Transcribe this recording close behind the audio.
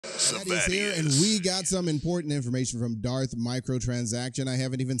Savadious here, and we got some important information from Darth Microtransaction. I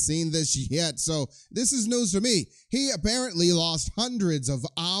haven't even seen this yet, so this is news to me. He apparently lost hundreds of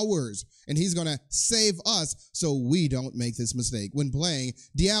hours, and he's going to save us so we don't make this mistake when playing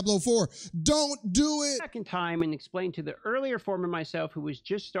Diablo 4. Don't do it! Back in time and explain to the earlier form of myself who was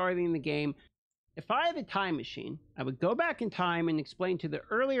just starting the game. If I had a time machine, I would go back in time and explain to the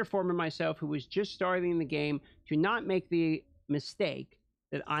earlier form of myself who was just starting the game to not make the mistake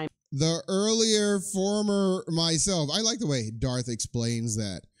that I'm. The earlier former myself. I like the way Darth explains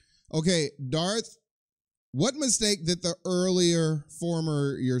that. Okay, Darth, what mistake did the earlier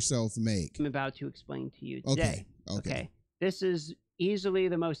former yourself make? I'm about to explain to you today. Okay. This is easily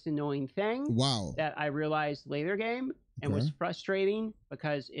the most annoying thing. Wow. That I realized later game and was frustrating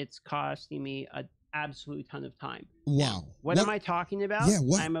because it's costing me an absolute ton of time. Wow. Now, what am I talking about? Yeah,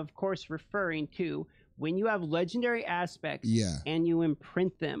 what? I'm of course referring to when you have legendary aspects and you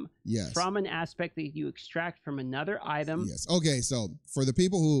imprint them from an aspect that you extract from another item. Yes. Okay, so for the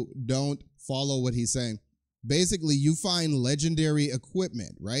people who don't follow what he's saying, basically you find legendary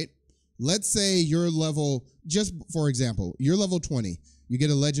equipment, right? Let's say you're level, just for example, you're level 20. You get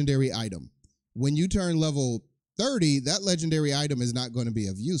a legendary item. When you turn level 30, that legendary item is not going to be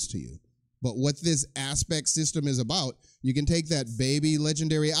of use to you. But what this aspect system is about, you can take that baby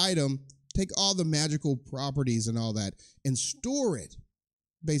legendary item, take all the magical properties and all that, and store it.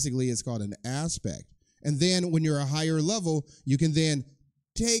 Basically, it's called an aspect. And then when you're a higher level, you can then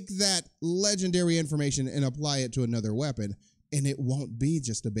take that legendary information and apply it to another weapon, and it won't be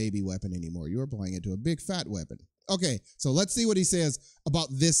just a baby weapon anymore. You're applying it to a big fat weapon. Okay, so let's see what he says about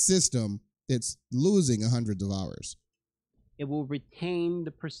this system that's losing hundreds of hours. It will retain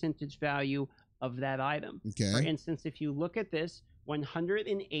the percentage value of that item. Okay. For instance, if you look at this,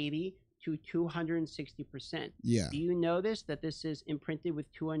 180 to 260%. Yeah. Do you notice that this is imprinted with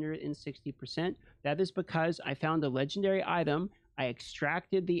 260%? That is because I found a legendary item. I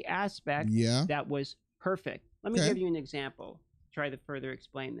extracted the aspect that was perfect. Let me give you an example. Try to further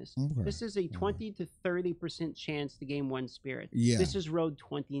explain this. Okay. This is a 20 to 30% chance to gain one spirit. Yeah. This is row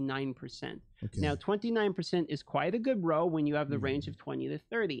 29%. Okay. Now, 29% is quite a good row when you have the range of 20 to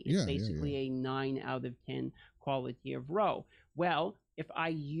 30. It's basically a 9 out of 10 quality of row. Well, if I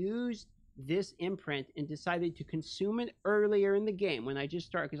used this imprint and decided to consume it earlier in the game when I just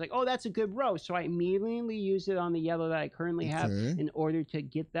started, because like, oh, that's a good row, so I immediately use it on the yellow that I currently have in order to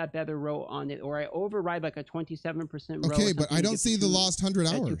get that better row on it, or I override like a 27% row. Okay, but I don't see the lost 100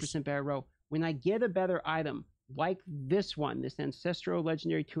 hours. 2% better row. When I get a better item like this one, this Ancestral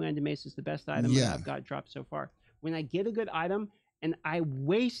Legendary Two-Handed Mace is the best item that I've got dropped so far. When I get a good item and I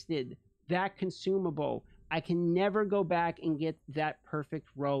wasted that consumable, I can never go back and get that perfect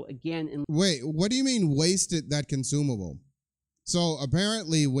row again. And wait, what do you mean wasted that consumable? So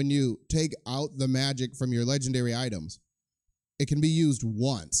apparently when you take out the magic from your legendary items, it can be used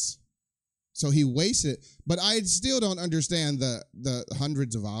once. So he wasted, but I still don't understand the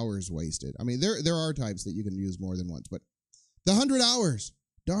hundreds of hours wasted. I mean, there are types that you can use more than once, but the 100 hours,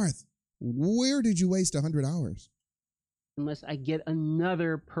 Darth, where did you waste 100 hours? Unless I get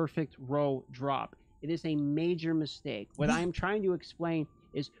another perfect row drop. It is a major mistake. What I'm trying to explain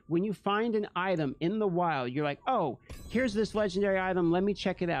is when you find an item in the wild, you're like, oh, here's this legendary item. Let me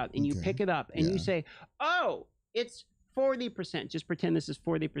check it out. And you pick it up and you say, oh, it's 40%. Just pretend this is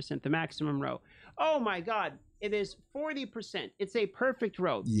 40%, the maximum row. Oh my God, it is 40%. It's a perfect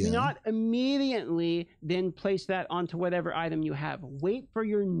row. Do not immediately then place that onto whatever item you have. Wait for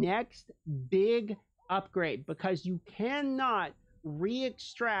your next big upgrade, because you cannot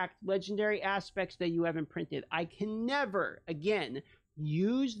re-extract legendary aspects that you have imprinted. I can never again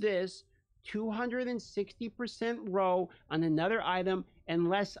use this 260% row on another item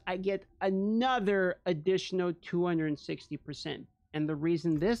unless I get another additional 260%. And the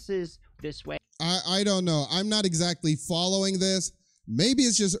reason this is this way, I don't know. I'm not exactly following this. Maybe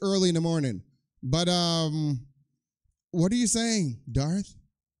it's just early in the morning. But what are you saying, Darth?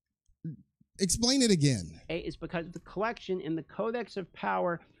 Explain it again. Is because the collection in the Codex of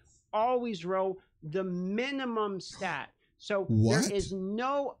Power always row the minimum stat. So there is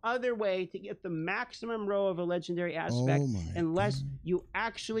no other way to get the maximum row of a legendary aspect unless you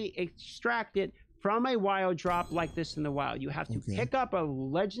actually extract it from a wild drop like this in the wild. You have to pick up a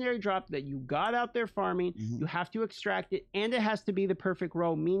legendary drop that you got out there farming. You have to extract it, and it has to be the perfect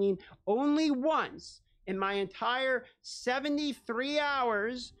row, meaning only once in my entire 73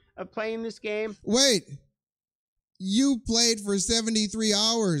 hours of playing this game. Wait, you played for 73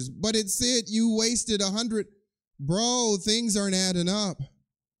 hours, but it said you wasted 100. Bro, things aren't adding up.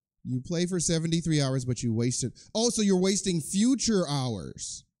 You play for 73 hours, but you wasted. Oh, so you're wasting future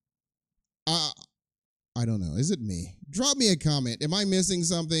hours. I don't know. Is it me? Drop me a comment. Am I missing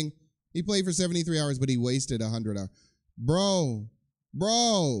something? He played for 73 hours, but he wasted 100 hours. Bro.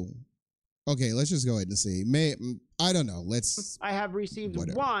 Okay, let's just go ahead and see. I don't know. I have received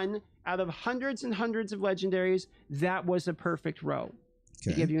whatever. 1 out of hundreds and hundreds of legendaries. That was a perfect row,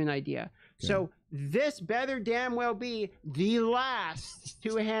 to give you an idea. Okay. So this better damn well be the last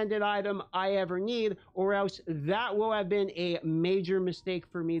two-handed item I ever need, or else that will have been a major mistake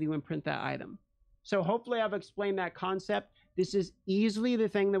for me to imprint that item. So hopefully I've explained that concept. This is easily the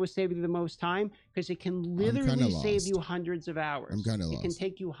thing that will save you the most time, because it can literally save you hundreds of hours. I'm kind of lost. It can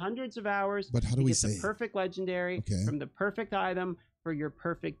take you hundreds of hours but how do to we get the perfect legendary from the perfect item for your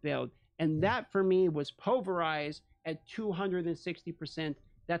perfect build. And that for me was pulverized at 260%.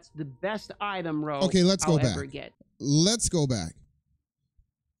 That's the best item row I'll ever get. Let's go back.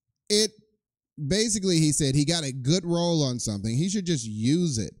 It basically, he said he got a good roll on something. He should just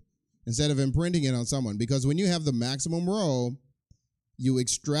use it instead of imprinting it on someone. Because when you have the maximum roll, you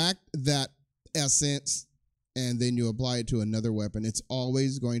extract that essence and then you apply it to another weapon. It's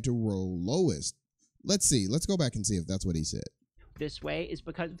always going to roll lowest. Let's see. Let's go back and see if that's what he said. This way is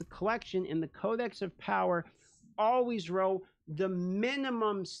because the collection in the Codex of Power always roll the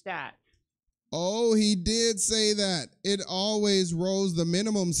minimum stat. Oh, he did say that. It always rolls the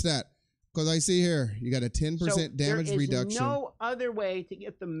minimum stat. Because I see here, you got a 10% damage reduction. There is no other way to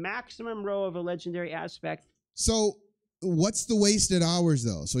get the maximum row of a legendary aspect. So what's the wasted hours,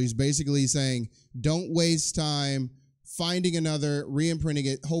 though? So he's basically saying, don't waste time finding another, re-imprinting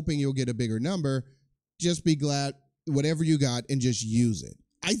it, hoping you'll get a bigger number. Just be glad whatever you got and just use it.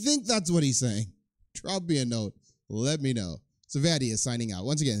 I think that's what he's saying. Drop me a note. Let me know. Savadious signing out.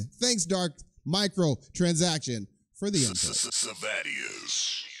 Once again, thanks, Darth Microtransaction, for the input.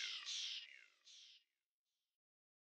 Savadious.